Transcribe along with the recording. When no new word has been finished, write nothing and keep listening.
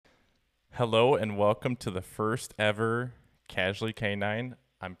Hello and welcome to the first ever Casually Canine.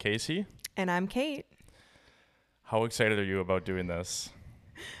 I'm Casey. And I'm Kate. How excited are you about doing this?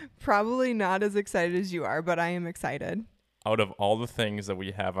 Probably not as excited as you are, but I am excited. Out of all the things that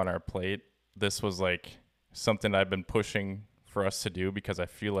we have on our plate, this was like something I've been pushing for us to do because I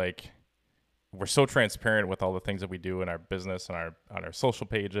feel like we're so transparent with all the things that we do in our business and on our social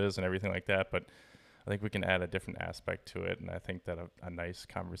pages and everything like that, but I think we can add a different aspect to it, and I think that a nice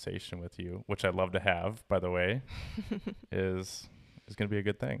conversation with you, which I'd love to have, by the way, is going to be a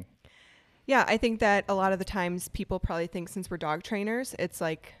good thing. Yeah, I think that a lot of the times people probably think since we're dog trainers, it's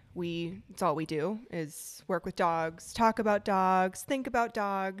all we do is work with dogs, talk about dogs, think about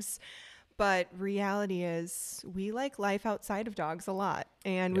dogs. But reality is we like life outside of dogs a lot.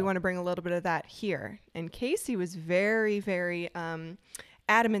 And we Yeah. want to bring a little bit of that here. And Casey was very, very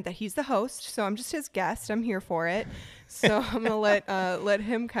adamant that he's the host. So I'm just his guest. I'm here for it. So I'm going to let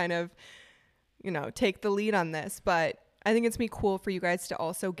him kind of, take the lead on this. But I think it's going to be cool for you guys to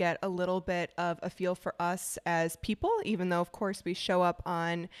also get a little bit of a feel for us as people, even though, of course, we show up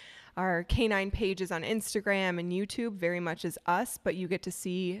on our canine pages on Instagram and YouTube very much as us, but you get to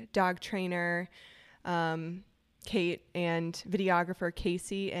see dog trainer Kate and videographer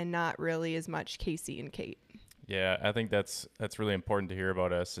Casey, and not really as much Casey and Kate. Yeah, I think that's really important to hear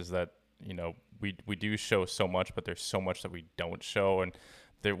about us is that, we do show so much, but there's so much that we don't show. And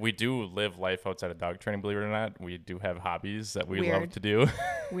we do live life outside of dog training, believe it or not. We do have hobbies that we love Weird. to do.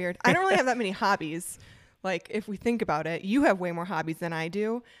 Weird. I don't really have that many hobbies. Like, if we think about it, you have way more hobbies than I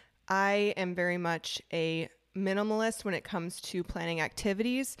do. I am very much a minimalist when it comes to planning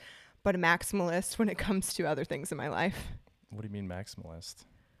activities, but a maximalist when it comes to other things in my life. What do you mean maximalist?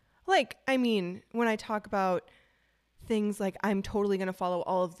 When I talk about things like I'm totally going to follow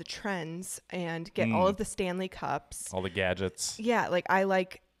all of the trends and get all of the Stanley Cups. All the gadgets. Yeah, like I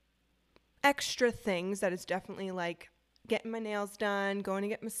like extra things that is definitely like getting my nails done, going to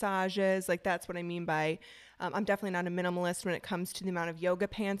get massages. Like that's what I mean by I'm definitely not a minimalist when it comes to the amount of yoga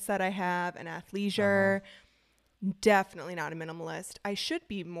pants that I have and athleisure. Definitely not a minimalist. I should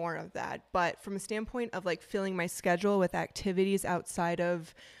be more of that. But from a standpoint of like filling my schedule with activities outside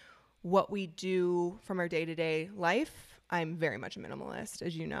of what we do from our day-to-day life, I'm very much a minimalist,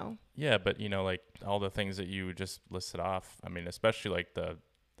 as you know. Yeah, but like all the things that you just listed off, I mean, especially like the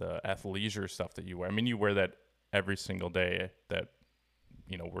athleisure stuff that you wear. I mean, you wear that every single day that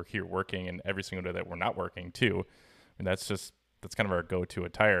we're here working, and every single day that we're not working too. I mean, that's kind of our go-to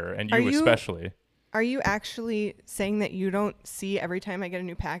attire, and you especially. Are you actually saying that you don't see every time I get a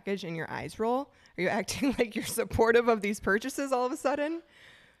new package and your eyes roll? Are you acting like you're supportive of these purchases all of a sudden?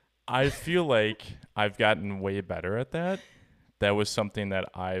 I feel like I've gotten way better at that. That was something that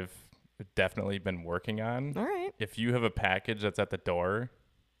I've definitely been working on. All right. If you have a package that's at the door,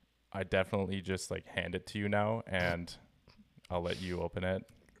 I definitely just like hand it to you now, and I'll let you open it.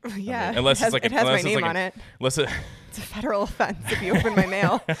 Yeah, I mean, unless it has my name on it. Unless It's a federal offense if you open my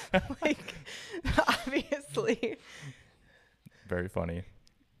mail. Like, obviously. Very funny.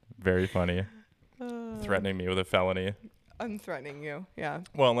 Very funny. Threatening me with a felony. I'm threatening you. Yeah.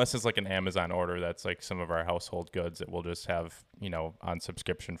 Well, unless it's like an Amazon order that's like some of our household goods that we'll just have, on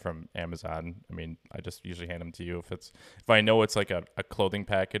subscription from Amazon. I mean, I just usually hand them to you if I know it's like a clothing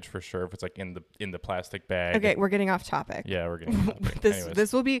package for sure, if it's like in the plastic bag. Okay, we're getting off topic. Yeah, we're getting off topic.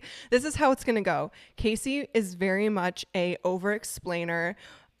 This is how it's going to go. Casey is very much a over-explainer,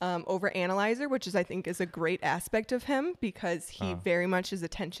 over-analyzer, which I think is a great aspect of him because he very much is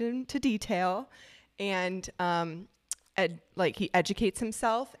attention to detail, and he educates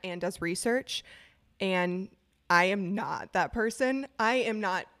himself and does research, and I am not that person. I am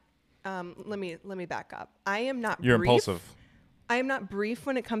not. Let me back up. I am not. You're brief. impulsive. I am not brief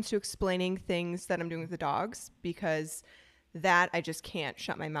when it comes to explaining things that I'm doing with the dogs because that I just can't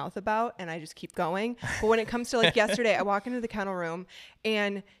shut my mouth about, and I just keep going. But when it comes to like yesterday, I walk into the kennel room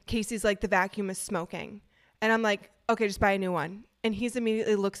and Casey's like, the vacuum is smoking, and I'm like, okay, just buy a new one. And he's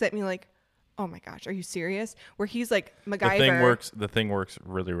immediately looks at me like, oh my gosh, are you serious? Where he's like MacGyver. The thing works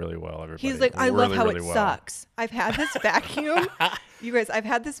really, really well, everybody. He's like, I really, love how really it well. sucks. I've had this vacuum. You guys, I've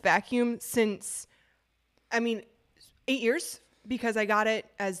had this vacuum since, 8 years because I got it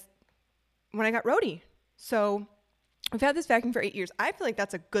when I got Rhodey. So I've had this vacuum for 8 years. I feel like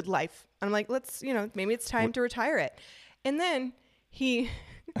that's a good life. I'm like, maybe it's time to retire it. And then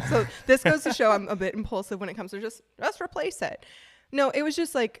so this goes to show I'm a bit impulsive when it comes to just replace it. No, it was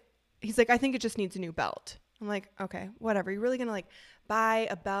just like, he's like, I think it just needs a new belt. I'm like, okay, whatever. You're really going to like buy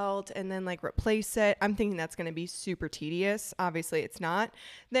a belt and then like replace it? I'm thinking that's going to be super tedious. Obviously it's not.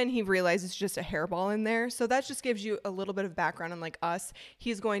 Then he realizes it's just a hairball in there. So that just gives you a little bit of background on like us.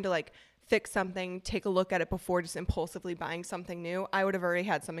 He's going to like fix something, take a look at it before just impulsively buying something new, I would have already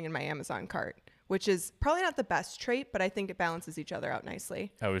had something in my Amazon cart, which is probably not the best trait, but I think it balances each other out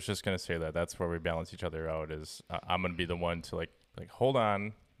nicely. I was just gonna say that's where we balance each other out. Is I'm gonna be the one to like hold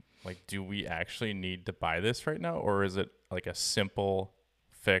on, like, do we actually need to buy this right now, or is it like a simple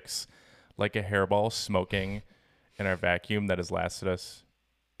fix, like a hairball smoking in our vacuum that has lasted us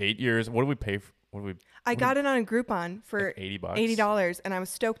 8 years? What do we pay for? I got it on a Groupon for like $80. $80, and I was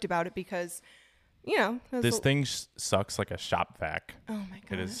stoked about it because, you know, This thing sucks like a shop vac. Oh my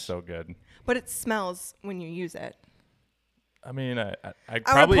gosh. It is so good. But it smells when you use it. I mean, I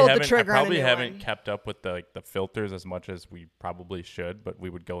probably pulled the haven't, I trigger on a probably new haven't one. kept up with the filters as much as we probably should, but we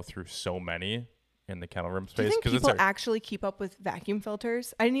would go through so many in the kennel room Do you space think people actually keep up with vacuum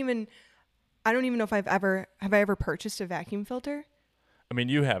filters? I don't even know if have I ever purchased a vacuum filter? I mean,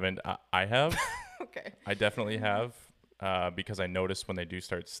 you haven't. I have. Okay. I definitely have, because I noticed when they do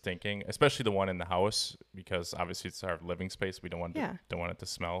start stinking, especially the one in the house, because obviously it's our living space. We don't want it to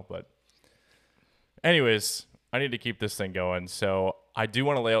smell. But anyways, I need to keep this thing going. So I do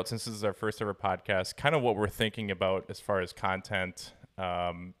want to lay out, since this is our first ever podcast, kind of what we're thinking about as far as content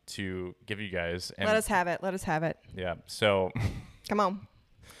to give you guys. And Let us have it. yeah. So Come on.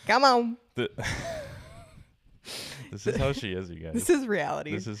 This is how she is, you guys. This is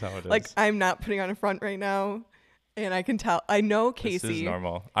reality. This is how it is. Like, I'm not putting on a front right now, and I can tell. I know Casey. This is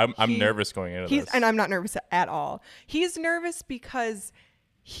normal. I'm nervous going into this. And I'm not nervous at all. He's nervous because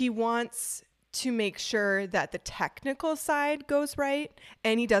he wants to make sure that the technical side goes right,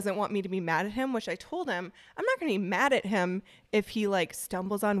 and he doesn't want me to be mad at him, which I told him I'm not going to be mad at him if he like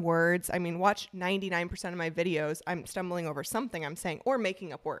stumbles on words. I mean, watch 99% of my videos. I'm stumbling over something I'm saying or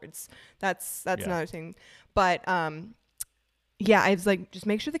making up words. That's another thing. But yeah, I was like, just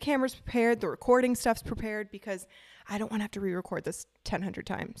make sure the camera's prepared, the recording stuff's prepared, because I don't want to have to re-record this 1,000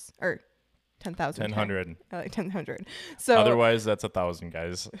 times or 10,000. 1,000. Like 1,000. So otherwise, that's 1,000,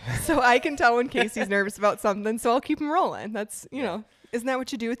 guys. So I can tell when Casey's nervous about something, so I'll keep him rolling. That's, you know, isn't that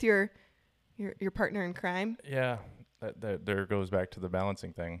what you do with your partner in crime? Yeah. That there goes back to the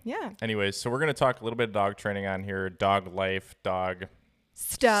balancing thing. Yeah. Anyways, so we're going to talk a little bit of dog training on here, dog life, dog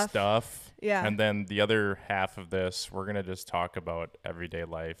stuff. Yeah. And then the other half of this, we're going to just talk about everyday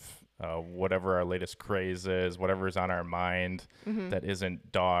life, whatever our latest craze is, whatever's on our mind that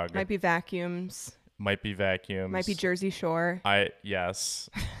isn't dog. Might be vacuums. Might be Jersey Shore. Yes.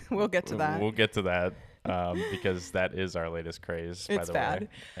 We'll get to that. We'll get to that because that is our latest craze, by the way.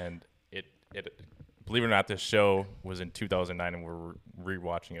 And it believe it or not, this show was in 2009, and we're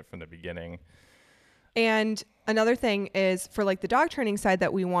rewatching it from the beginning. And another thing is for like the dog training side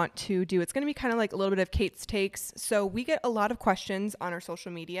that we want to do, it's going to be kind of like a little bit of Kate's takes. So we get a lot of questions on our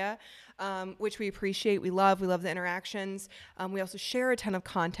social media, which we appreciate. We love the interactions. We also share a ton of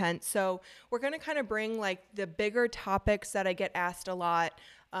content. So we're going to kind of bring like the bigger topics that I get asked a lot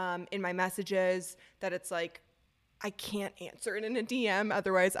in my messages, that it's like, I can't answer it in a DM.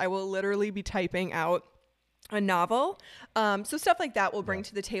 Otherwise I will literally be typing out a novel. So stuff like that we'll bring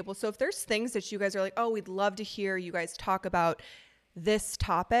to the table. So if there's things that you guys are like, oh, we'd love to hear you guys talk about this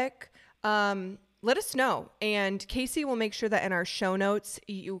topic, let us know. And Casey will make sure that in our show notes,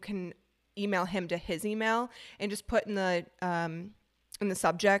 you can email him to his email and just put in the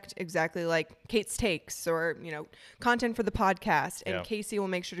subject exactly like Kate's takes or, you know, content for the podcast. And Casey will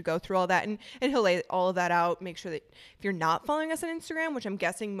make sure to go through all that and he'll lay all of that out. Make sure that if you're not following us on Instagram, which I'm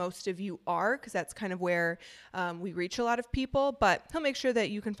guessing most of you are, because that's kind of where we reach a lot of people, but he'll make sure that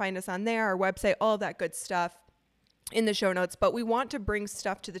you can find us on there, our website, all of that good stuff in the show notes. But we want to bring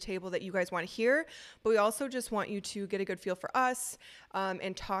stuff to the table that you guys want to hear, but we also just want you to get a good feel for us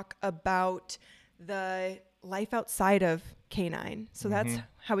and talk about the life outside of Canine. So that's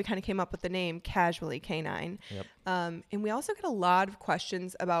how we kind of came up with the name Casually Canine. Yep. And we also get a lot of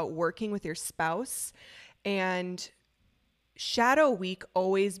questions about working with your spouse, and Shadow Week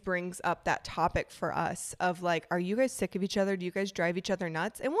always brings up that topic for us of like, are you guys sick of each other? Do you guys drive each other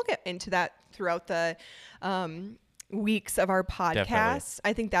nuts? And we'll get into that throughout the weeks of our podcast. Definitely.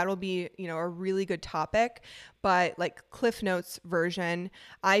 I think that'll be, you know, a really good topic, but like Cliff Notes version,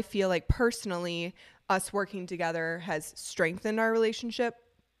 I feel like personally us working together has strengthened our relationship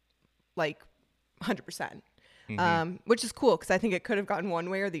like 100%. Which is cool because I think it could have gone one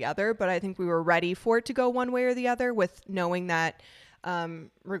way or the other, but I think we were ready for it to go one way or the other, with knowing that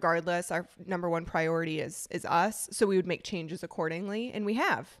regardless, our number one priority is us. So we would make changes accordingly, and we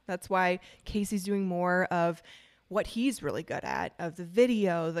have. That's why Casey's doing more of what he's really good at, of the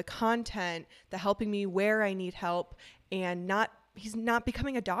video, the content, the helping me where I need help, and he's not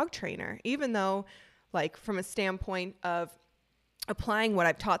becoming a dog trainer, even though like from a standpoint of applying what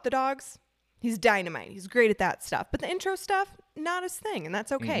I've taught the dogs, he's dynamite. He's great at that stuff. But the intro stuff, not his thing. And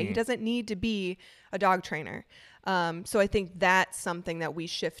that's okay. He doesn't need to be a dog trainer. So I think that's something that we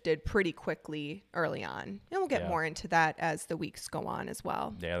shifted pretty quickly early on. And we'll get more into that as the weeks go on as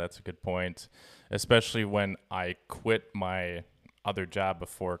well. Yeah, that's a good point. Especially when I quit my other job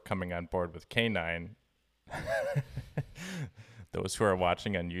before coming on board with K9. Those who are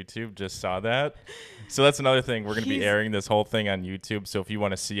watching on YouTube just saw that. So that's another thing. We're going to be airing this whole thing on YouTube. So if you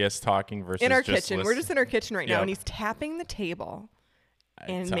want to see us talking versus in our just kitchen, we're just in our kitchen right now, and he's tapping the table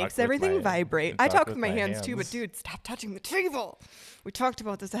and makes everything vibrate. I talk with my hands too, but dude, stop touching the table. We talked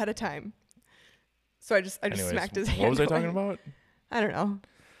about this ahead of time. So I just smacked his hand. What was I talking about? I don't know.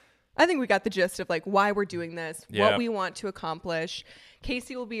 I think we got the gist of like why we're doing this, what we want to accomplish.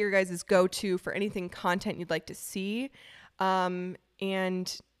 Casey will be your guys' go-to for anything content you'd like to see. And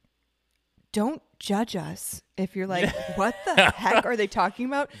don't judge us if you're like, what the heck are they talking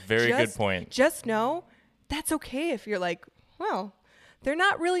about? Very good point. Just know that's okay if you're like, well, they're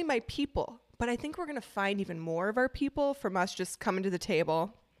not really my people, but I think we're going to find even more of our people from us just coming to the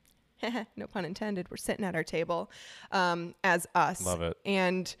table. No pun intended. We're sitting at our table, as us. Love it.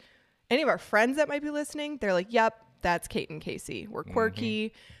 And any of our friends that might be listening, they're like, yep, that's Kate and Casey. We're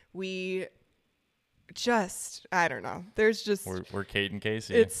quirky. We just, I don't know. There's just we're Kate and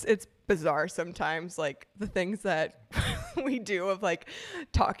Casey. It's bizarre sometimes, like the things that we do of like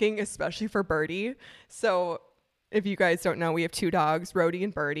talking, especially for Birdie. So if you guys don't know, we have 2 dogs, Rhodey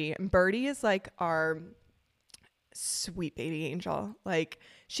and Birdie. And Birdie is like our sweet baby angel. Like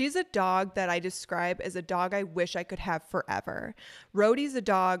she's a dog that I describe as a dog I wish I could have forever. Rhodey's a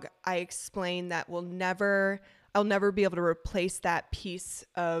dog I explain that I'll never be able to replace that piece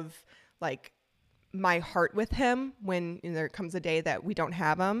of like my heart with him when there comes a day that we don't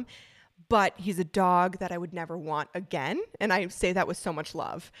have him. But he's a dog that I would never want again. And I say that with so much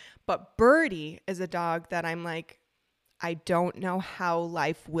love. But Birdie is a dog that I'm like, I don't know how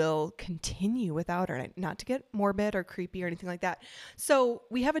life will continue without her. Not to get morbid or creepy or anything like that. So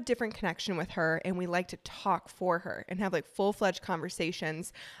we have a different connection with her, and we like to talk for her and have like full-fledged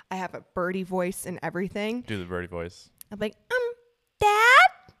conversations. I have a Birdie voice and everything. Do the Birdie voice. I'm like, Dad?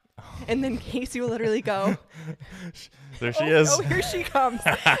 And then Casey will literally go, there she is. Oh, here she comes.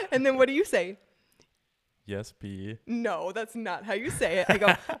 And then what do you say? Yes, B. No, that's not how you say it. I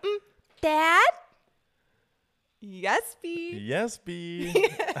go, Dad? Yes, B. Yes, B.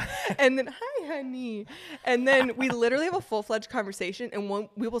 And then, hi, honey. And then we literally have a full-fledged conversation, and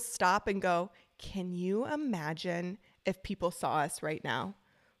we will stop and go, can you imagine if people saw us right now?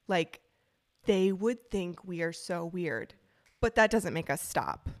 Like, they would think we are so weird. But that doesn't make us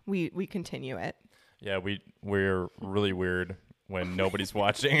stop. We continue it. Yeah, we're really weird when nobody's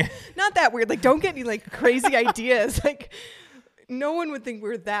watching. Not that weird. Like, don't get any like crazy ideas. Like, no one would think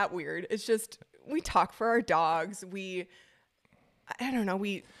we're that weird. It's just we talk for our dogs. I don't know.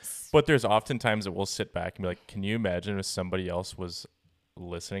 But there's oftentimes that we'll sit back and be like, can you imagine if somebody else was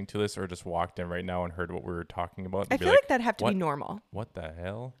listening to this or just walked in right now and heard what we were talking about? I feel like that'd have to be normal. What the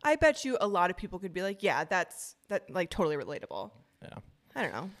hell? I bet you a lot of people could be like, yeah, that like totally relatable. Yeah. I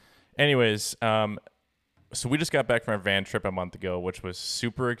don't know. Anyways, so we just got back from our van trip a month ago, which was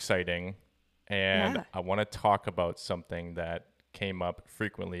super exciting. And I want to talk about something that came up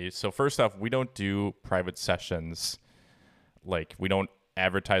frequently. So first off, we don't do private sessions. Like, we don't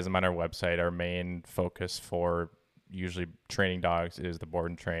advertise them on our website. Our main focus for usually training dogs is the board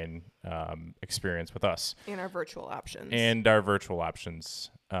and train experience with us. And our virtual options.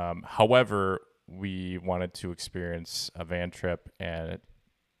 However, we wanted to experience a van trip and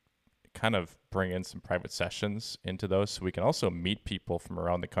kind of bring in some private sessions into those so we can also meet people from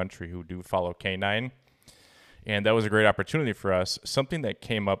around the country who do follow K9. And that was a great opportunity for us. Something that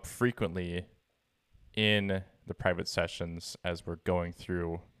came up frequently in the private sessions as we're going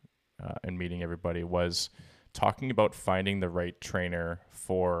through and meeting everybody was talking about finding the right trainer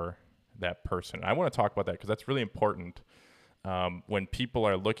for that person. I want to talk about that because that's really important. When people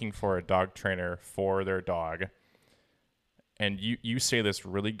are looking for a dog trainer for their dog, and you say this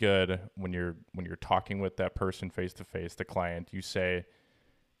really good when you're talking with that person face to face, the client, you say,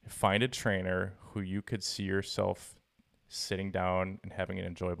 find a trainer who you could see yourself sitting down and having an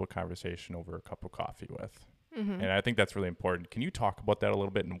enjoyable conversation over a cup of coffee with. Mm-hmm. And I think that's really important. Can you talk about that a little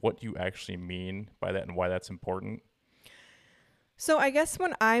bit and what you actually mean by that and why that's important? So I guess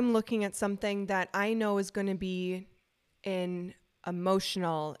when I'm looking at something that I know is going to be an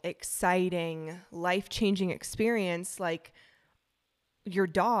emotional, exciting, life-changing experience, like your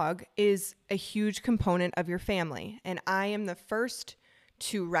dog is a huge component of your family. And I am the first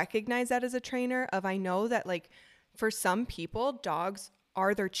to recognize that as a trainer I know that like for some people, dogs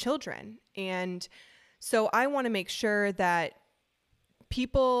are their children. And so I want to make sure that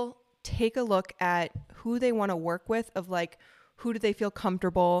people take a look at who they want to work with, of like, who do they feel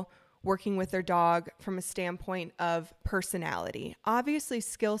comfortable working with their dog from a standpoint of personality. Obviously,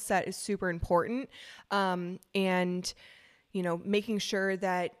 skill set is super important. And, you know, making sure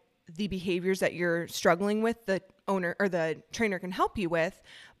that the behaviors that you're struggling with, the owner or the trainer can help you with.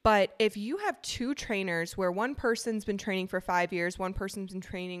 But if you have two trainers where one person's been training for 5 years, one person's been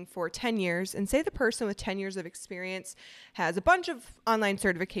training for 10 years, and say the person with 10 years of experience has a bunch of online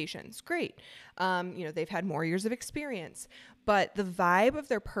certifications, great. You know, they've had more years of experience, but the vibe of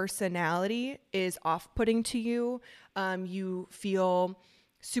their personality is off-putting to you. You feel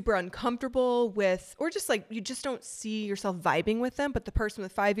super uncomfortable with, or just like you just don't see yourself vibing with them. But the person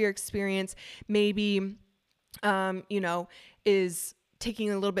with 5-year experience maybe, you know, is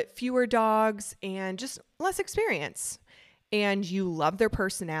taking a little bit fewer dogs and just less experience, and you love their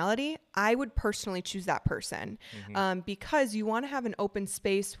personality, I would personally choose that person. Because you want to have an open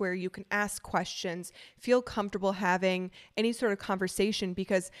space where you can ask questions, feel comfortable having any sort of conversation.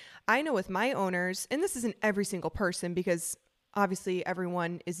 Because I know with my owners, and this isn't every single person because obviously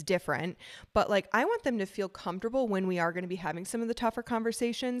everyone is different, but like I want them to feel comfortable when we are going to be having some of the tougher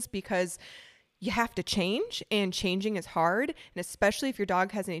conversations, because you have to change, and changing is hard. And especially if your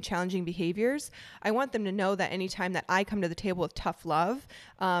dog has any challenging behaviors, I want them to know that anytime that I come to the table with tough love,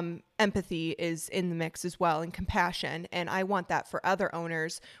 empathy is in the mix as well, and compassion. And I want that for other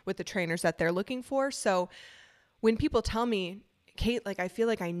owners with the trainers that they're looking for. So when people tell me, Kate, like, I feel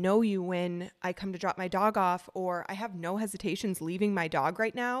like I know you when I come to drop my dog off, or I have no hesitations leaving my dog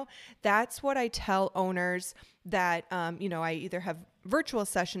right now, that's what I tell owners that, you know, I either have virtual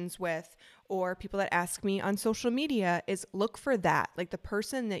sessions with, or people that ask me on social media, is look for that. Like the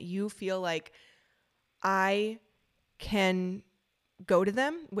person that you feel like I can go to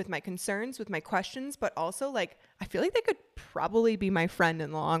them with my concerns, with my questions, but also like, I feel like they could probably be my friend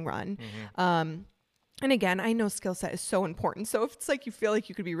in the long run. And again, I know skill set is so important. So if it's like you feel like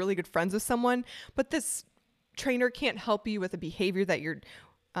you could be really good friends with someone, but this trainer can't help you with a behavior that you're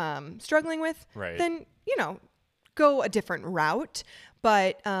struggling with, Right. then, you know, go a different route.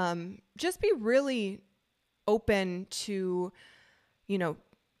 But just be really open to, you know,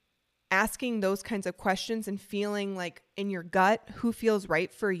 asking those kinds of questions and feeling like in your gut who feels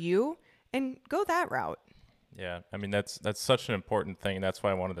right for you, and go that route. Yeah, I mean that's such an important thing. That's why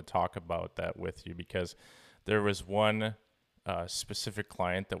I wanted to talk about that with you, because there was one specific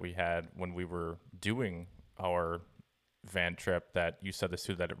client that we had when we were doing our van trip that you said this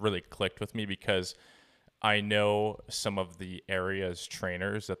to, that it really clicked with me, because I know some of the area's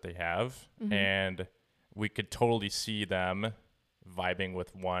trainers that they have, and we could totally see them vibing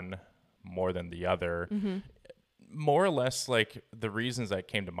with one more than the other. More or less, like the reasons that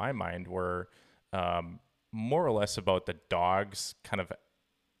came to my mind were more or less about the dog's kind of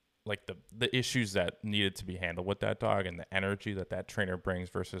like the issues that needed to be handled with that dog, and the energy that that trainer brings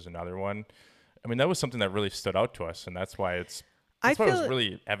versus another one. I mean, that was something that really stood out to us, and that's why it was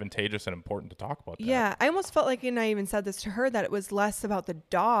really advantageous and important to talk about that. Yeah, I almost felt like, and I even said this to her, that it was less about the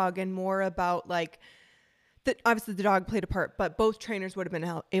dog and more about like that. Obviously the dog played a part, but both trainers would have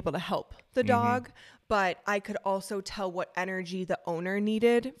been able to help the dog. But I could also tell what energy the owner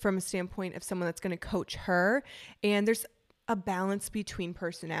needed from a standpoint of someone that's going to coach her. And there's a balance between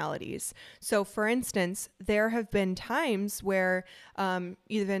personalities. So for instance, there have been times where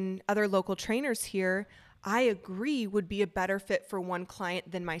even other local trainers here, I agree, would be a better fit for one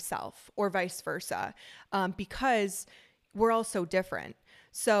client than myself, or vice versa, because we're all so different.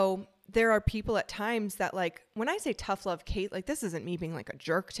 So there are people at times that, like, when I say tough love, Kate, like, this isn't me being like a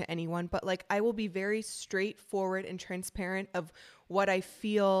jerk to anyone, but like, I will be very straightforward and transparent of what I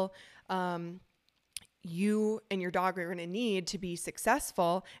feel you and your dog are going to need to be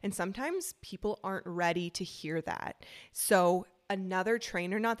successful. And sometimes people aren't ready to hear that. So another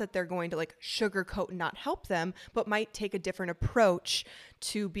trainer, not that they're going to like sugarcoat and not help them, but might take a different approach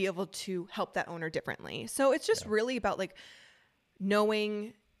to be able to help that owner differently. So it's just really about like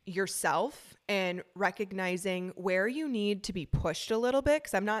knowing yourself and recognizing where you need to be pushed a little bit.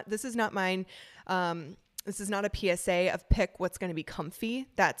 Cause this is not mine. This is not a PSA of pick what's going to be comfy.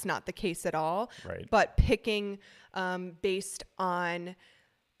 That's not the case at all. Right. But picking based on,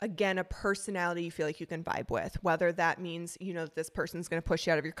 again, a personality you feel like you can vibe with, whether that means, you know, this person's going to push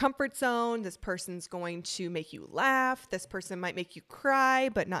you out of your comfort zone. This person's going to make you laugh. This person might make you cry,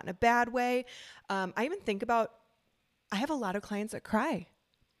 but not in a bad way. I even think about, I have a lot of clients that cry.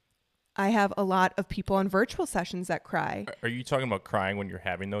 I have a lot of people on virtual sessions that cry. Are you talking about crying when you're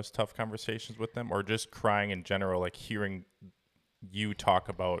having those tough conversations with them, or just crying in general, like hearing you talk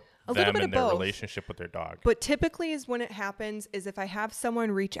about A little them bit and of their both. relationship with their dog? But typically is when it happens is if I have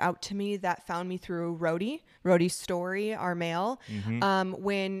someone reach out to me that found me through Rhodey's story, our mail.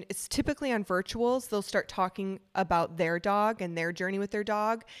 When it's typically on virtuals, they'll start talking about their dog and their journey with their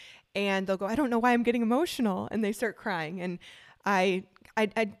dog. And they'll go, I don't know why I'm getting emotional. And they start crying. And I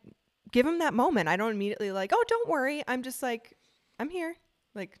give them that moment. I don't immediately like, oh, don't worry. I'm just like, I'm here.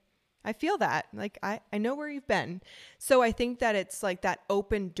 Like, I feel that. Like, I know where you've been. So I think that it's like that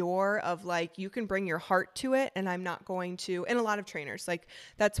open door of like, you can bring your heart to it and I'm not going to, and a lot of trainers, like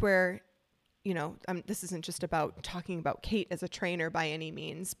that's where, you know, this isn't just about talking about Kate as a trainer by any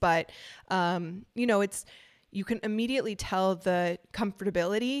means, but, you know, you can immediately tell the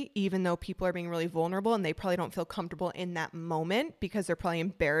comfortability, even though people are being really vulnerable and they probably don't feel comfortable in that moment because they're probably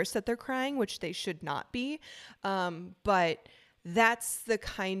embarrassed that they're crying, which they should not be. But that's the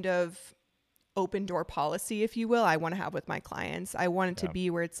kind of open door policy, if you will, I want to have with my clients. I want it to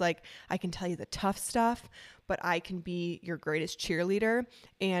be where it's like, I can tell you the tough stuff, but I can be your greatest cheerleader.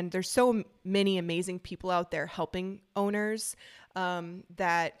 And there's so many amazing people out there helping owners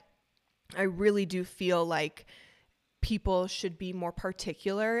that I really do feel like people should be more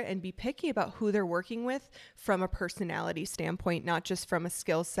particular and be picky about who they're working with from a personality standpoint, not just from a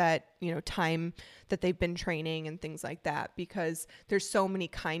skill set, you know, time that they've been training and things like that, because there's so many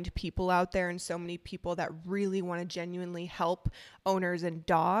kind people out there and so many people that really want to genuinely help owners and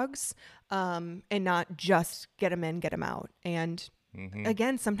dogs, and not just get them in, get them out. And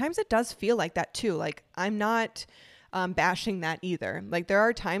again, sometimes it does feel like that too. Like I'm not bashing that either. Like there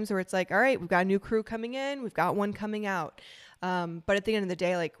are times where it's like, all right, we've got a new crew coming in, we've got one coming out. But at the end of the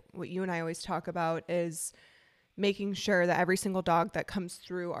day, like what you and I always talk about is making sure that every single dog that comes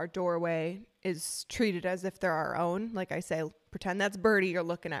through our doorway is treated as if they're our own. Like I say, pretend that's Birdie you're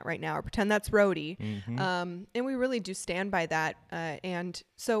looking at right now, or pretend that's Rhodey. And we really do stand by that. And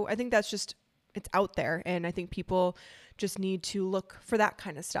so I think that's just, it's out there. And I think people just need to look for that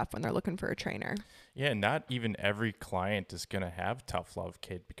kind of stuff when they're looking for a trainer. Yeah, not even every client is going to have tough love,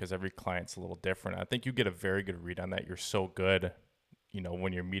 Kate, because every client's a little different. I think you get a very good read on that. You're so good, you know,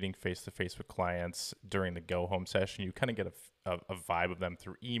 when you're meeting face-to-face with clients during the go-home session, you kind of get a vibe of them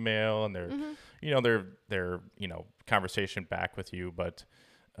through email and their conversation back with you. But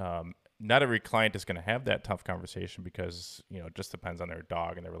not every client is going to have that tough conversation because, you know, it just depends on their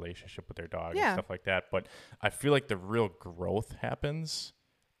dog and their relationship with their dog and stuff like that. But I feel like the real growth happens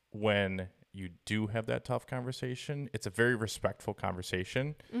when you do have that tough conversation. It's a very respectful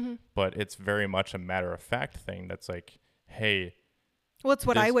conversation, but it's very much a matter of fact thing that's like, hey. Well, it's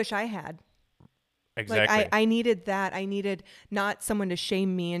what I wish I had. Exactly. Like I needed that. I needed not someone to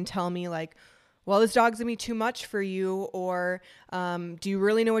shame me and tell me like, well, this dog's gonna be too much for you, or do you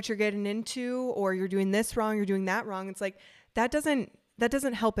really know what you're getting into, or you're doing this wrong, you're doing that wrong. It's like that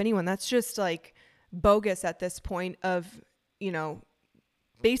doesn't help anyone. That's just like bogus at this point of, you know,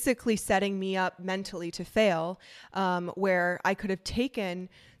 basically setting me up mentally to fail, where I could have taken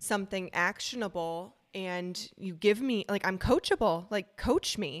something actionable and you give me, like, I'm coachable, like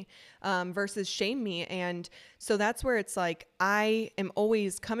coach me, versus shame me. And so that's where it's like, I am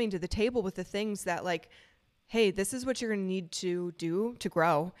always coming to the table with the things that like, hey, this is what you're going to need to do to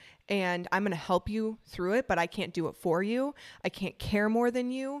grow. And I'm going to help you through it, but I can't do it for you. I can't care more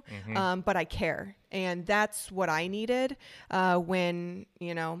than you, but I care. And that's what I needed when,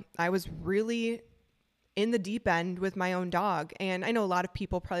 you know, I was really in the deep end with my own dog. And I know a lot of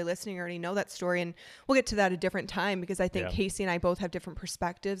people probably listening already know that story. And we'll get to that a different time because I think Casey and I both have different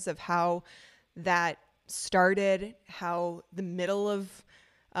perspectives of how that started, how the middle of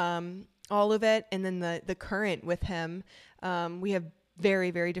all of it, and then the current with him. We have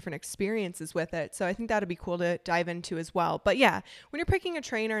very, very different experiences with it. So I think that'd be cool to dive into as well. But yeah, when you're picking a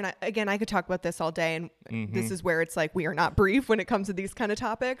trainer, and I could talk about this all day, and this is where it's like, we are not brief when it comes to these kind of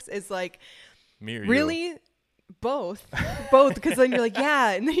topics, is like, me or really you? both, because then you're like,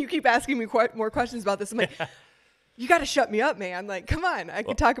 yeah. And then you keep asking me more questions about this. I'm like, you got to shut me up, man. Like, come on, I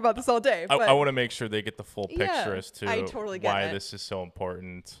can talk about this all day. But I want to make sure they get the full picture as to I totally get why it. this is so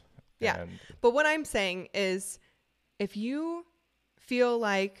important. Yeah. But what I'm saying is, if you feel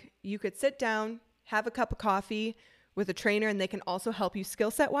like you could sit down, have a cup of coffee with a trainer, and they can also help you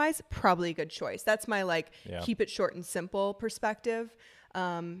skill set wise, probably a good choice. That's my keep it short and simple perspective.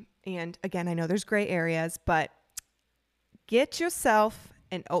 And again, I know there's gray areas, but get yourself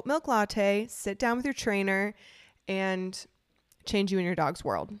an oat milk latte, sit down with your trainer, and change you in your dog's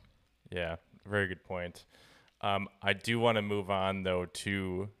world. Yeah, very good point. I do want to move on though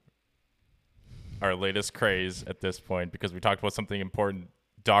to our latest craze at this point, because we talked about something important,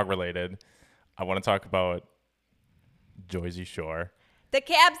 dog related. I want to talk about Jersey Shore. The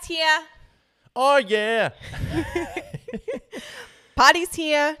cab's here. Oh yeah. Potty's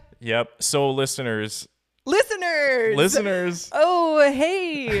here. Yep. So listeners. Listeners. Oh,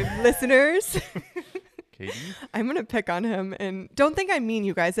 hey, listeners. Katie? I'm going to pick on him. And don't think I mean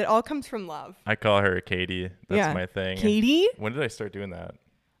you guys. It all comes from love. I call her Katie. That's my thing. Katie? When did I start doing that?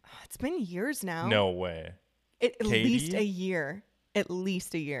 It's been years now. No way. At Katie? least a year. At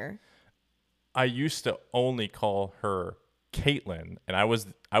least a year. I used to only call her Caitlin, and I was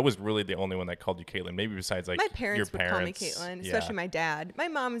really the only one that called you Caitlin. Maybe besides like my parents your would parents. call me Caitlin, especially my dad. My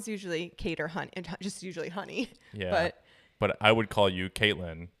mom is usually Kate or Honey, just usually Honey. Yeah, but I would call you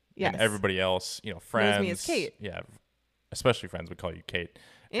Caitlin, yes. and everybody else, friends, knows me as Kate. Yeah, especially friends would call you Kate,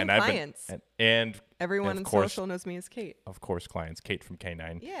 and clients. And everyone in social knows me as Kate. Of course, clients, Kate from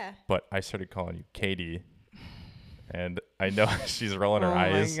K9. Yeah, but I started calling you Katie. And I know she's rolling her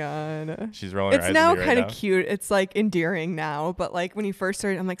eyes. Oh my God. She's rolling her eyes. It's now kind of cute. It's like endearing now. But like when you first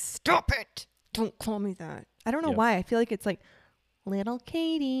started, I'm like, stop it. Don't call me that. I don't know why. I feel like it's like little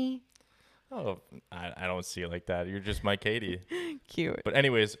Katie. Oh, I don't see it like that. You're just my Katie. Cute. But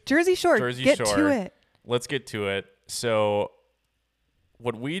anyways. Jersey Shore. Get to it. Let's get to it. So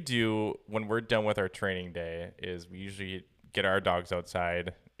what we do when we're done with our training day is we usually get our dogs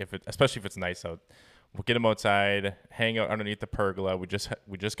outside, especially if it's nice out. We'll get them outside, hang out underneath the pergola. We just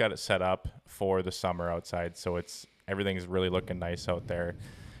got it set up for the summer outside, so everything's really looking nice out there.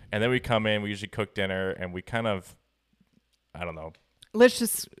 And then we come in. We usually cook dinner, and we kind of, I don't know. We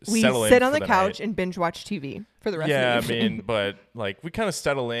sit on the couch and binge watch TV for the rest of the evening. Yeah, I mean, but like we kind of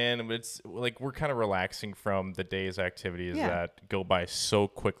settle in. It's like we're kind of relaxing from the day's activities that go by so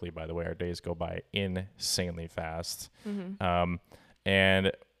quickly. By the way, our days go by insanely fast. Mm-hmm.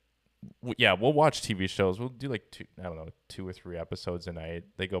 And we'll watch TV shows. We'll do like 2 or 3 episodes a night.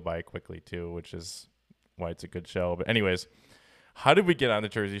 They go by quickly too, which is why it's a good show. But anyways, how did we get on the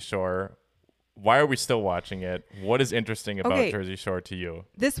Jersey Shore? Why are we still watching it? What is interesting about Jersey Shore to you?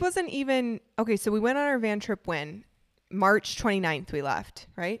 This wasn't even so we went on our van trip when March 29th we left,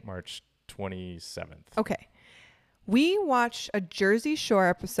 right? March 27th. Okay. We watched a Jersey Shore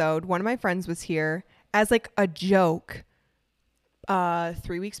episode. One of my friends was here as like a joke.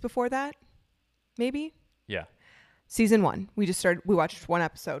 3 weeks before that, maybe? Yeah. Season 1. We watched 1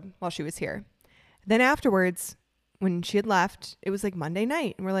 episode while she was here. Then afterwards, when she had left, it was like Monday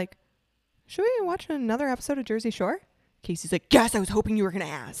night. And we're like, should we watch another episode of Jersey Shore? Casey's like, yes, I was hoping you were going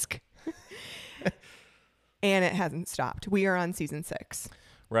to ask. And it hasn't stopped. We are on season 6.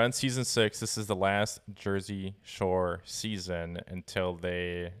 We're on season 6. This is the last Jersey Shore season until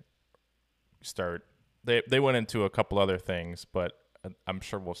they start. They went into a couple other things, but I'm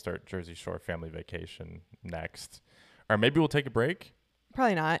sure we'll start Jersey Shore Family Vacation next. Or maybe we'll take a break.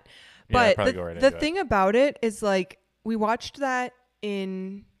 Probably not. Yeah, but the thing about it is like we watched that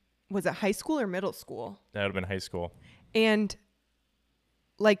in, was it high school or middle school? That would have been high school. And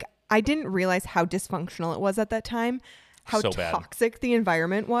like I didn't realize how dysfunctional it was at that time, how toxic the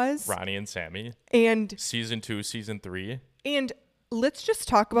environment was. Ronnie and Sammy. And season 2, season 3. And let's just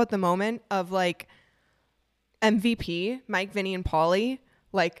talk about the moment of like MVP, Mike, Vinny, and Pauly,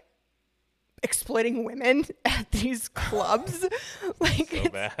 like exploiting women at these clubs. Like so it's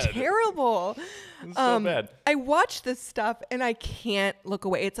bad. Terrible. It's so bad. I watch this stuff and I can't look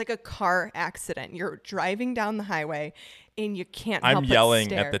away. It's like a car accident. You're driving down the highway and you can't help I'm but yelling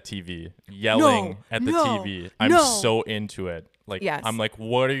stare. at the TV. Yelling at the TV. I'm so into it. Like, yes. I'm like,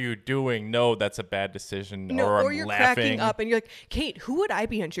 what are you doing? No, that's a bad decision. No, or I'm you're laughing. cracking up and you're like, Kate, who would I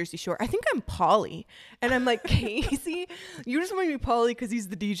be on Jersey Shore? I think I'm Pauly. And I'm like, Casey, you just want to be Pauly because he's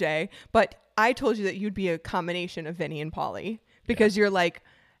the DJ. But I told you that you'd be a combination of Vinny and Pauly because you're like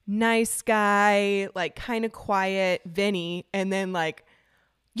nice guy, like kind of quiet Vinny, and then like,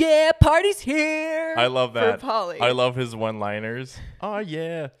 yeah, party's here. I love that. For Pauly. I love his one-liners. Oh,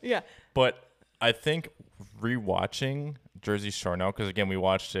 yeah. Yeah. But I think rewatching Jersey Shore now, because again, we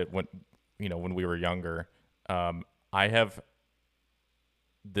watched it when we were younger. I have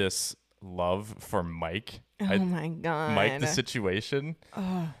this love for Mike. Oh my God. Mike, the situation.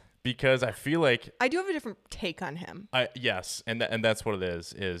 Because I feel like I do have a different take on him. Yes, and that's what it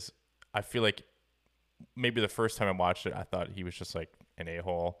is I feel like maybe the first time I watched it, I thought he was just like an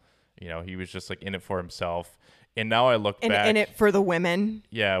a-hole. He was just like in it for himself. And now I look back. In it for the women.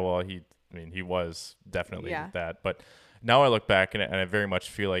 Yeah, well, he was definitely that. But now I look back and I very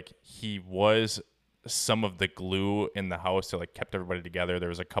much feel like he was some of the glue in the house that like kept everybody together. There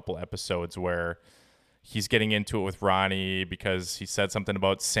was a couple episodes where he's getting into it with Ronnie because he said something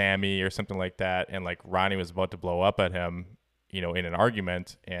about Sammy or something like that. And like Ronnie was about to blow up at him, in an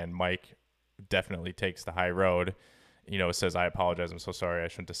argument. And Mike definitely takes the high road, says, I apologize. I'm so sorry. I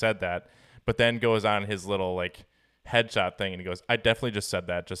shouldn't have said that. But then goes on his little like headshot thing. And he goes, I definitely just said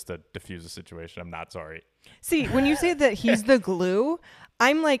that just to diffuse the situation. I'm not sorry. See, when you say that he's the glue,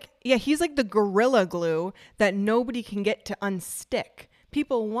 I'm like, yeah, he's like the gorilla glue that nobody can get to unstick.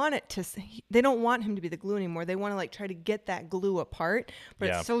 People want it to, they don't want him to be the glue anymore. They want to like try to get that glue apart, but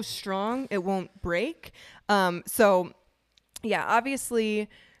Yeah. it's so strong, it won't break. So yeah, obviously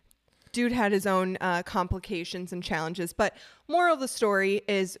dude had his own complications and challenges, but moral of the story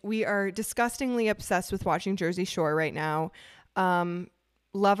is we are disgustingly obsessed with watching Jersey Shore right now.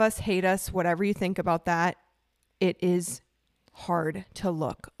 Love us, hate us, whatever you think about that. It is hard to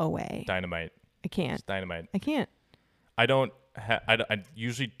look away. Dynamite. I can't. It's dynamite. I can't. I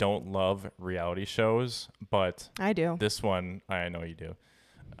usually don't love reality shows, but I do. this one, I know you do.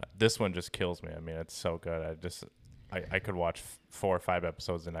 This one just kills me. I mean, it's so good. I could watch 4 or 5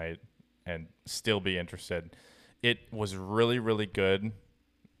 episodes a night and still be interested. It was really, really good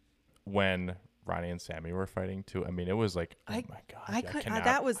when Ronnie and Sammy were fighting too. I mean, it was like, oh my God.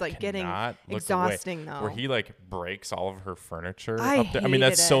 That was like getting exhausting though. Where he like breaks all of her furniture I up there. I mean,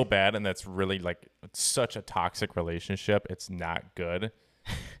 that's hated so it. bad. And that's really like, it's such a toxic relationship. It's not good.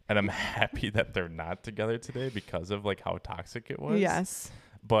 And I'm happy that they're not together today because of like how toxic it was. Yes.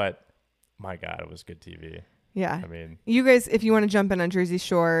 But my God, it was good TV. Yeah. I mean, You guys, if you want to jump in on Jersey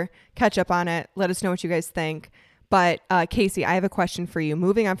Shore, catch up on it. Let us know what you guys think. But Casey, I have a question for you.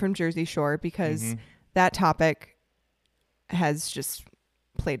 Moving on from Jersey Shore, because that topic has just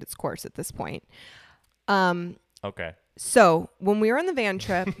played its course at this point. okay. So when we were on the van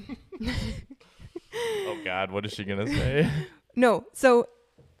trip, Oh God, what is she going to say? no, so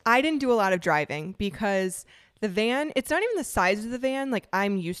I didn't do a lot of driving because the van, it's not even the size of the van. Like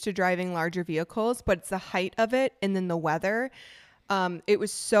I'm used to driving larger vehicles, but it's the height of it and then the weather. It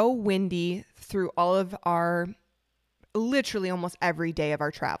was so windy through all of our, literally almost every day of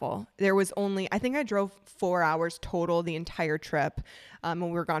our travel. There was only, I think I drove 4 hours total the entire trip. And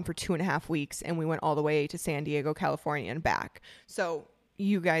we were gone for 2.5 weeks and we went all the way to San Diego, California and back. So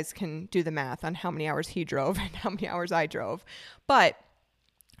you guys can do the math on how many hours he drove and how many hours I drove. But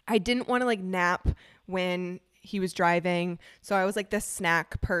I didn't want to like nap when he was driving. So I was like the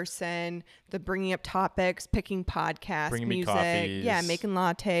snack person, the bringing up topics, picking podcasts, Bringing me music. coffees. Yeah, making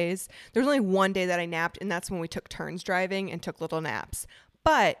lattes. There was only one day that I napped, and that's when we took turns driving and took little naps.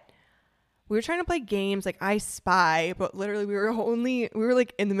 But we were trying to play games like I Spy, but literally we were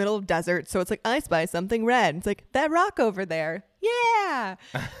like in the middle of desert. So it's like, I spy something red. It's like that rock over there. Yeah.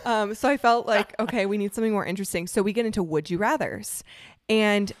 So I felt like, okay, we need something more interesting. So we get into Would You Rathers.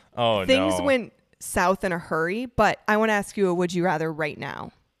 And things went south in a hurry, but I want to ask you a Would You Rather right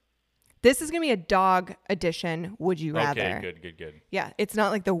now. This is going to be a dog edition Would You Rather. Okay, good. Yeah, it's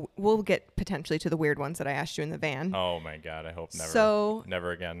not like we'll get potentially to the weird ones that I asked you in the van. Oh my God, I hope never. So,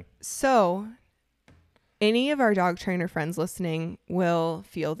 never again. So, any of our dog trainer friends listening will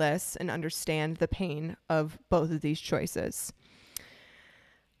feel this and understand the pain of both of these choices.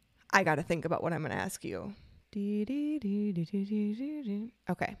 I got to think about what I'm going to ask you.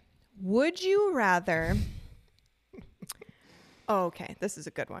 Okay. Would you rather... Oh, okay, this is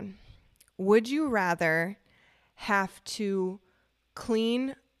a good one. Would you rather have to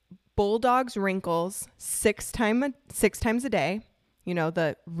clean Bulldog's wrinkles six times a day? You know,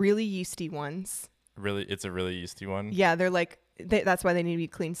 the really yeasty ones. Really, it's a really yeasty one. Yeah, they're like, that's why they need to be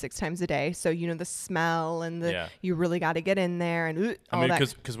cleaned 6 times a day. So, you know, the smell and you really got to get in there and I mean,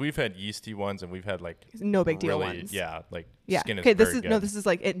 because we've had yeasty ones and we've had like no big deal really, ones. Yeah, like skin is okay, very good. this is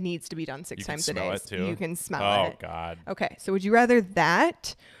like it needs to be done 6 times a day. You can smell it too. You can smell it. Oh God. Okay, so would you rather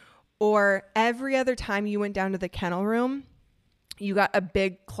that, or every other time you went down to the kennel room, you got a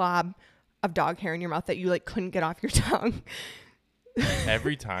big clob of dog hair in your mouth that you like couldn't get off your tongue?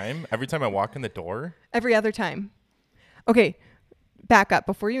 Every time I walk in the door. Every other time. Okay. Back up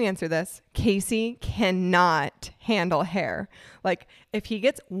before you answer this. Casey cannot handle hair. Like if he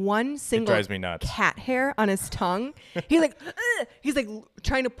gets one single It drives me nuts. cat hair on his tongue, he's like, ugh! He's like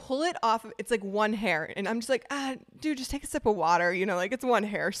trying to pull it off. It's like one hair. And I'm just like, dude, just take a sip of water. You know, like it's one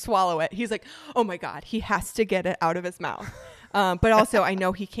hair, swallow it. He's like, oh my God, he has to get it out of his mouth. But also I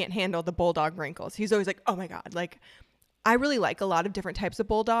know he can't handle the bulldog wrinkles. He's always like, oh my God. Like I really like a lot of different types of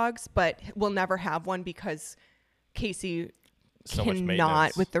bulldogs, but we'll never have one because Casey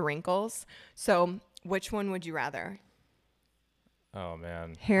cannot with the wrinkles. So which one would you rather? Oh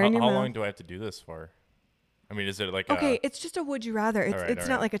man. Hair in your mouth. How long do I have to do this for? I mean, is it like it's just a would you rather. It's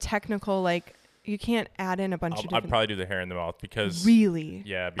not like a technical like You can't add in a bunch of I'd different. probably do the hair in the mouth because Really?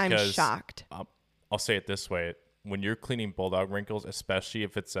 yeah, I'm because shocked. I'll say it this way: when you're cleaning bulldog wrinkles, especially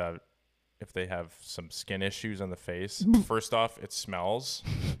if if they have some skin issues on the face, first off, it smells.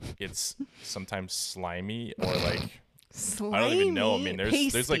 It's sometimes slimy or like Slimy, I don't even know. I mean, there's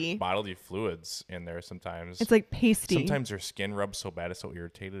pasty. like bodily fluids in there sometimes. It's like pasty. Sometimes their skin rubs so bad it's so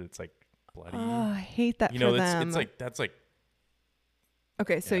irritated it's like bloody. Oh, I hate that you for know, them. it's like that's like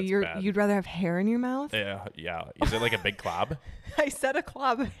okay, so it's bad. you'd rather have hair in your mouth? yeah. Is it like a big glob? I said a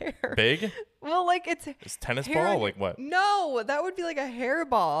glob of hair. Big? Well, like it's Tennis hair ball? in Like what? No, that would be like a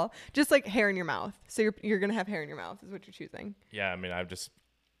hairball. Just like hair in your mouth. So you're gonna have hair in your mouth is what you're choosing. Yeah, I mean, I've just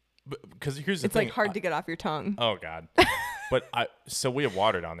because here's the It's thing. like hard to get off your tongue. Oh God. But so we have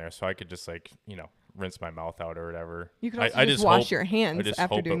water down there, so I could just like rinse my mouth out or whatever. You could also I just wash hope- your I hands just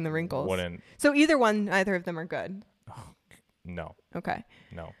after hope doing it the wrinkles. Wouldn't. So either of them are good. No. Okay.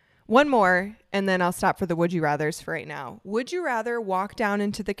 No. One more, and then I'll stop for the would you rathers for right now. Would you rather walk down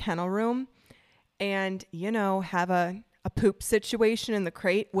into the kennel room and, have a poop situation in the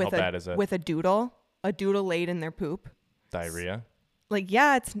crate with bad is it? with a doodle laid in their poop? Diarrhea? Like,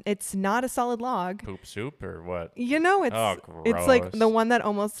 yeah, it's not a solid log. Poop soup or what? It's like gross. the one that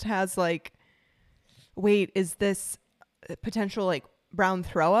almost has like, wait, is this potential like brown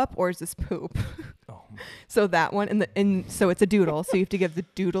throw up or is this poop? Oh. So that one, so it's a doodle. So you have to give the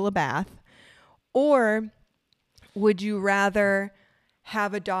doodle a bath. Or would you rather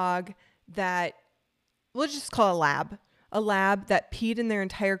have a dog that, we'll just call a lab that peed in their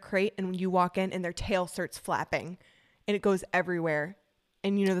entire crate, and when you walk in and their tail starts flapping and it goes everywhere,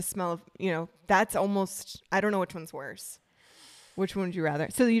 and the smell of, that's almost, I don't know which one's worse. Which one would you rather?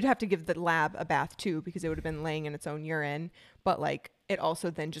 So you'd have to give the lab a bath too, because it would have been laying in its own urine, but like it also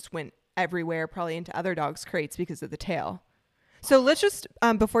then just went everywhere, probably into other dogs' crates because of the tail. So let's just,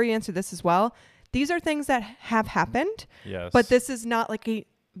 before you answer this as well, these are things that have happened, Yes. but this is not like a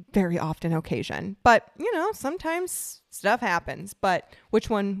very often occasion. But, sometimes stuff happens. But which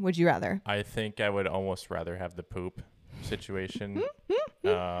one would you rather? I think I would almost rather have the poop situation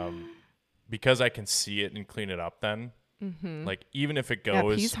because I can see it and clean it up then. Mm-hmm. Like even if it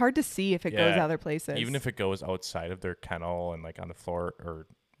goes, pee's hard to see if it goes other places. Even if it goes outside of their kennel and like on the floor or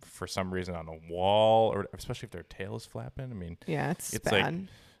for some reason on a wall, or especially if their tail is flapping. I mean, yeah, it's like bad.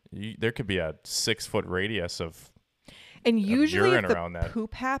 there could be a 6-foot radius of usually if urine the around that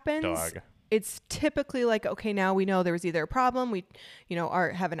poop happens, dog. It's typically like, okay, now we know there was either a problem. We,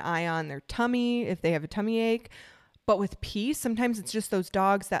 have an eye on their tummy if they have a tummy ache. But with pee, sometimes it's just those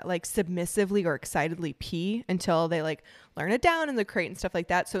dogs that like submissively or excitedly pee until they like learn it down in the crate and stuff like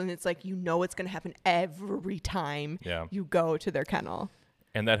that. So then it's like, it's going to happen every time you go to their kennel.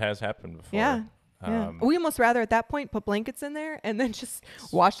 And that has happened before. Yeah. We almost rather at that point put blankets in there and then just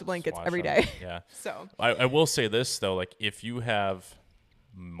wash the blankets every day. Yeah. So I will say this though, like if you have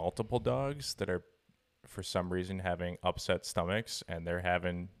multiple dogs that are for some reason having upset stomachs and they're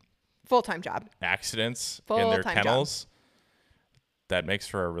having full-time job accidents in their kennels, that makes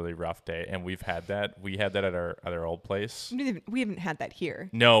for a really rough day. And we've had that. We had that at our old place. We haven't had that here.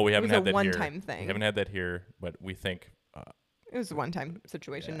 No, we haven't had that here. It was a one-time thing. We haven't had that here, but we think it was a one-time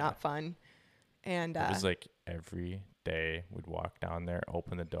situation, not fun. And it was like every day we'd walk down there,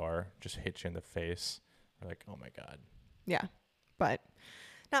 open the door, just hit you in the face. We're like, oh my God. Yeah, but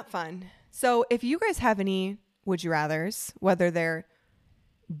not fun. So if you guys have any would you rathers, whether they're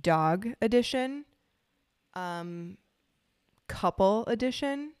dog edition, couple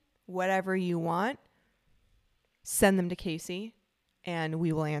edition, whatever you want, send them to Casey and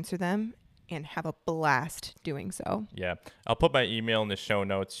we will answer them and have a blast doing so. Yeah. I'll put my email in the show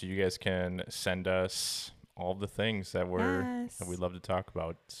notes so you guys can send us all the things that that we love to talk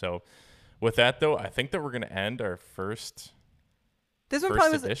about. So with that though, I think that we're going to end our first This one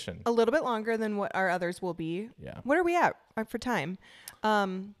probably was edition. a little bit longer than what our others will be. Yeah. What are we at for time? I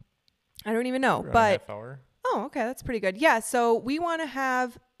don't even know, Around but a half hour. Oh, okay. That's pretty good. Yeah. So we want to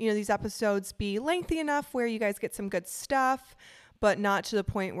have, these episodes be lengthy enough where you guys get some good stuff, but not to the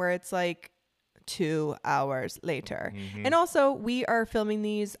point where it's like 2 hours later. Mm-hmm. And also we are filming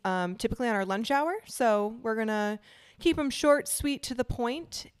these typically on our lunch hour. So we're going to keep them short, sweet, to the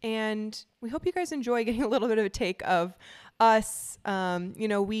point. And we hope you guys enjoy getting a little bit of a take of us.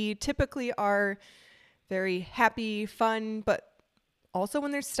 We typically are very happy, fun, but also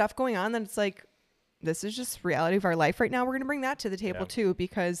when there's stuff going on, then it's like, this is just reality of our life right now. We're going to bring that to the table too,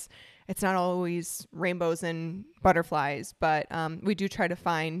 because it's not always rainbows and butterflies, but we do try to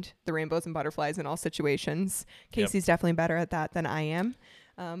find the rainbows and butterflies in all situations. Casey's definitely better at that than I am.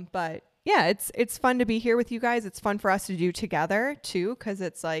 But yeah, it's fun to be here with you guys. It's fun for us to do together too, because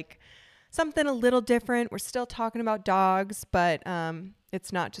it's like something a little different. We're still talking about dogs, but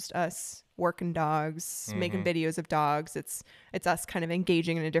it's not just us working dogs, making videos of dogs. It's us kind of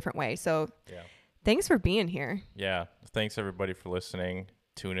engaging in a different way. So thanks for being here. Yeah. Thanks everybody for listening.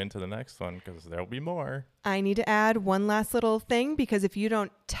 Tune into the next one because there'll be more. I need to add one last little thing, because if you don't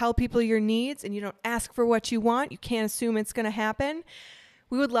tell people your needs and you don't ask for what you want, you can't assume it's going to happen.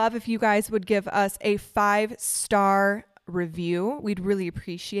 We would love if you guys would give us a 5-star review. We'd really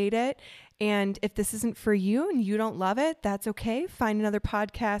appreciate it. And if this isn't for you and you don't love it, that's okay. Find another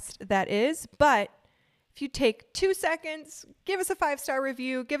podcast that is. But if you take 2 seconds, give us a 5-star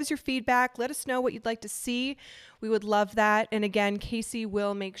review, give us your feedback, let us know what you'd like to see. We would love that. And again, Casey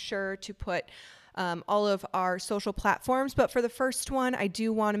will make sure to put all of our social platforms. But for the first one, I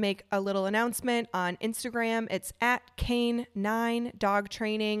do want to make a little announcement on Instagram. It's at Cane9 Dog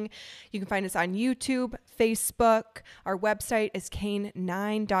Training. You can find us on YouTube, Facebook. Our website is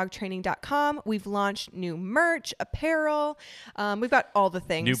cane9dogtraining.com. We've launched new merch, apparel. We've got all the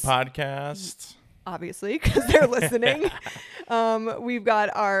things. New podcast. Obviously, because they're listening. We've got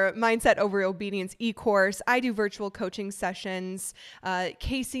our Mindset Over Obedience e-course. I do virtual coaching sessions.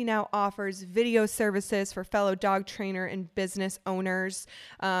 Casey now offers video services for fellow dog trainer and business owners.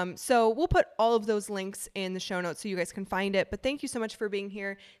 So we'll put all of those links in the show notes so you guys can find it. But thank you so much for being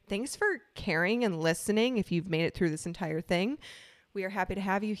here. Thanks for caring and listening if you've made it through this entire thing. We are happy to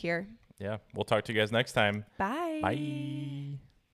have you here. Yeah. We'll talk to you guys next time. Bye. Bye.